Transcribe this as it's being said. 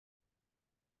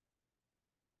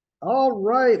All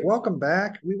right, welcome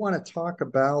back. We want to talk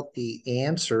about the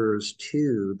answers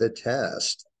to the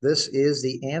test. This is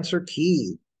the answer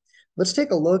key. Let's take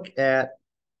a look at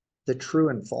the true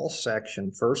and false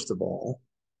section first of all.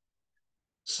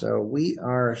 So we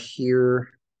are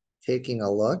here taking a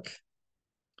look.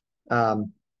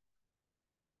 Um,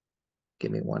 Give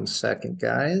me 1 second,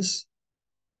 guys.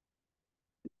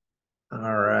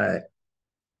 All right.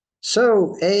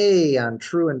 So A on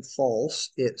true and false,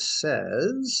 it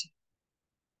says,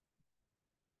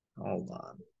 hold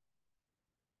on.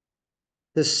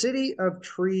 The city of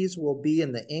trees will be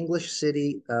in the English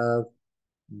city of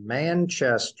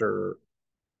Manchester.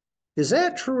 Is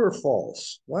that true or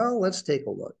false? Well, let's take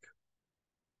a look.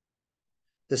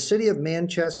 The city of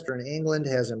Manchester in England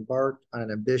has embarked on an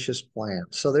ambitious plan.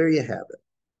 So there you have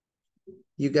it.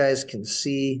 You guys can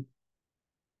see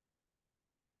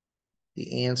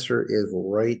the answer is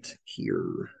right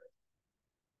here.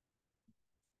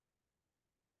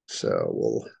 So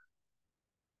we'll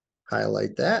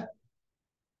highlight that.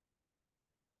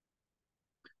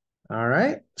 All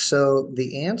right. So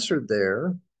the answer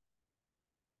there,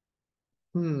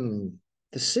 the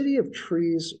city of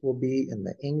trees will be in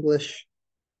the English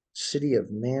city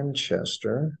of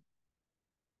Manchester.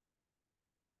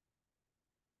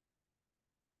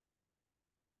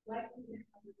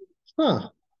 Huh.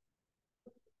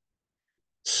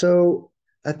 So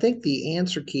I think the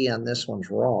answer key on this one's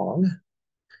wrong.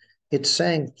 It's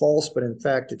saying false, but in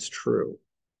fact, it's true.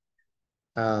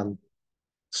 Um,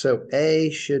 so A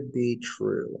should be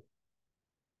true.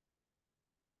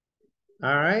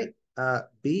 All right.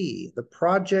 B, the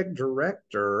project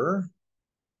director.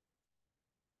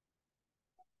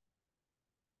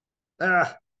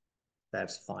 Ah,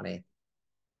 that's funny.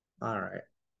 All right.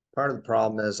 Part of the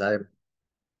problem is I'm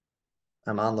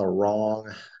on the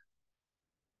wrong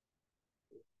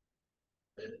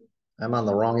I'm on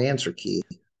the wrong answer key.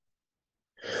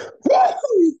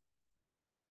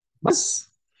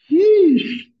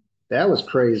 That was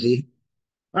crazy.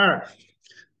 All right.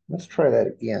 Let's try that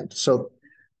again. So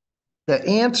the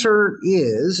answer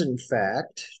is, in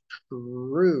fact,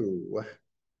 true,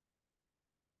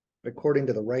 according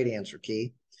to the right answer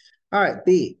key. All right,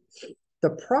 B. The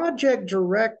project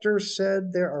director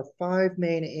said there are 5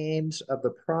 main aims of the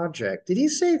project. Did he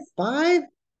say 5?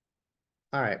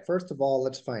 All right, first of all,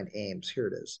 let's find aims. Here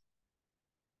it is.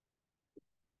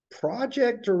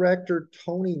 Project director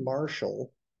Tony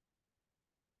Marshall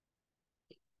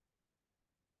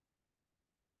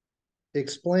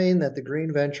explained that the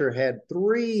green venture had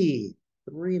three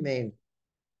main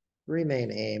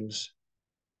aims.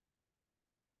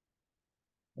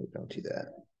 Oh, don't do that.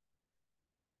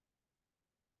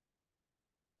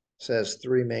 It says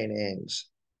 3 main aims.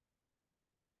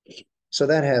 So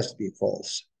that has to be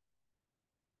false.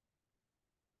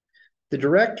 The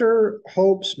director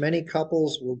hopes many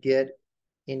couples will get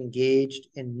engaged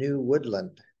in new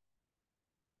woodland.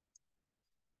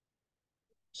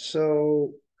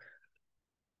 So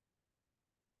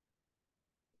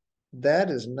that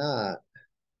is not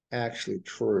actually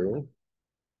true.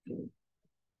 The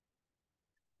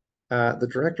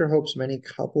director hopes many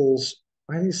couples.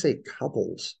 Why do you say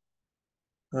couples?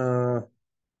 Uh,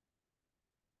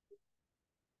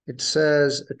 it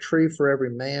says a tree for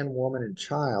every man, woman, and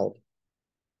child.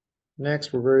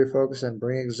 Next, we're very focused on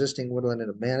bringing existing woodland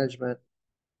into management.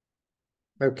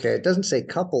 Okay, it doesn't say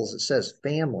couples, it says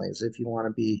families if you want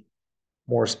to be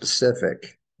more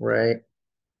specific, right? It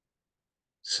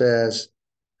says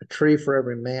a tree for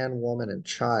every man, woman, and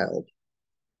child.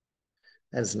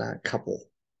 That is not couple.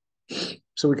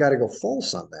 So we got to go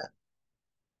false on that.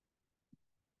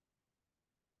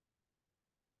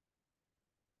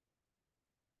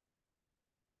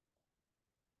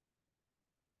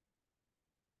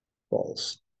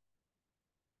 False.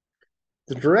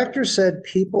 The director said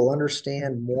people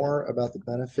understand more about the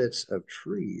benefits of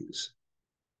trees.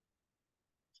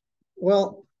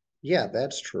 Well, yeah,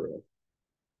 that's true.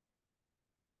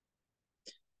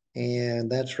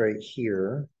 And that's right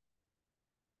here.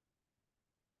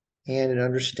 And in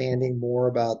understanding more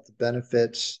about the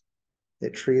benefits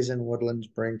that trees and woodlands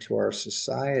bring to our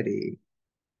society.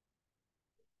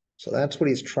 So that's what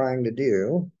he's trying to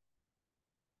do.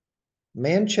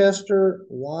 Manchester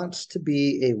wants to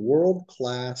be a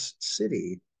world-class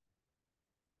city.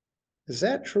 Is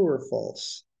that true or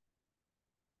false?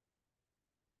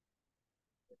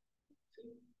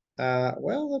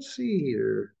 Well, let's see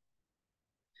here.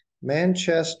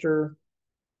 Manchester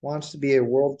wants to be a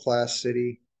world-class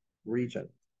city region.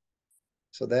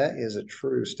 So that is a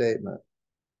true statement.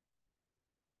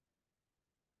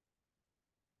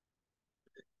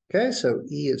 Okay, so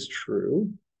E is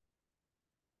true.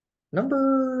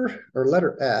 Number or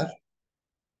letter F,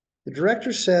 the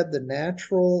director said the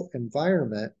natural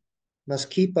environment must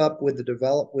keep up with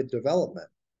development.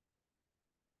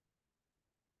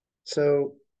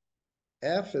 So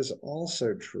F is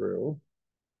also true.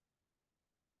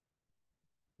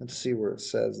 Let's see where it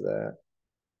says that.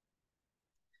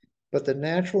 But the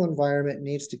natural environment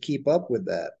needs to keep up with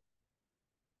that.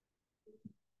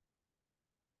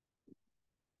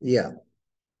 Yeah.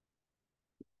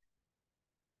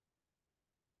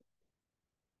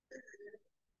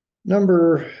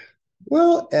 Number,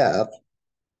 well, F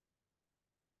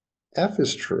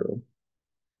is true.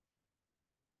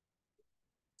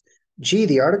 G,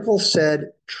 the article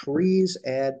said trees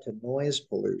add to noise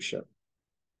pollution.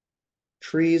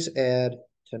 Trees add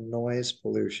to noise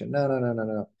pollution. No, no, no, no,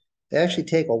 no. They actually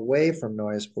take away from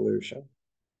noise pollution.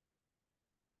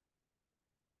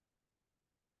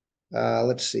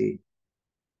 Let's see.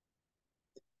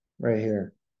 Right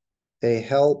here. They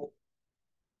help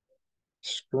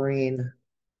screen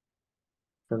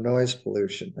for noise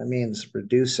pollution. That means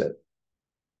reduce it,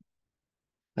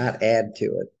 not add to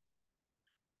it.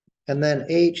 And then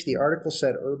H, the article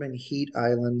said urban heat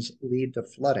islands lead to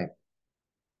flooding.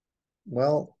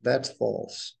 Well, that's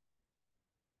false.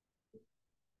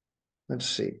 Let's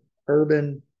see.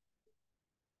 Urban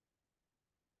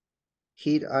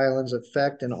heat islands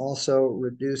affect and also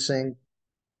reducing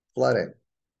flooding.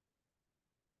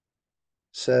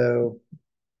 So,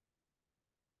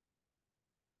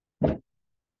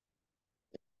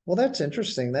 well, that's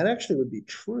interesting. That actually would be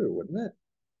true, wouldn't it?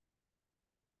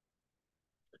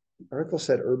 The article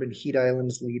said urban heat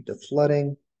islands lead to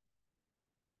flooding.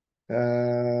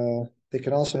 They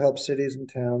can also help cities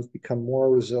and towns become more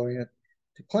resilient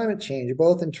to climate change,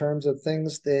 both in terms of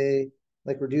things they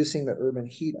like reducing the urban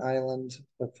heat island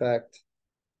effect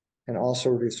and also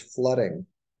reduce flooding.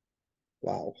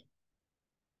 Wow.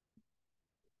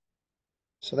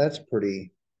 So that's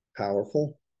pretty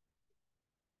powerful.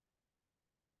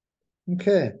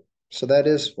 Okay. So that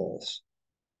is false.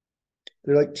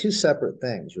 They're like two separate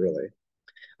things, really.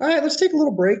 All right, let's take a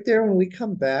little break there. When we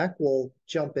come back, we'll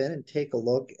jump in and take a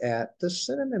look at the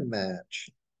synonym match.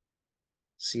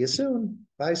 See you soon.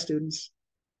 Bye, students.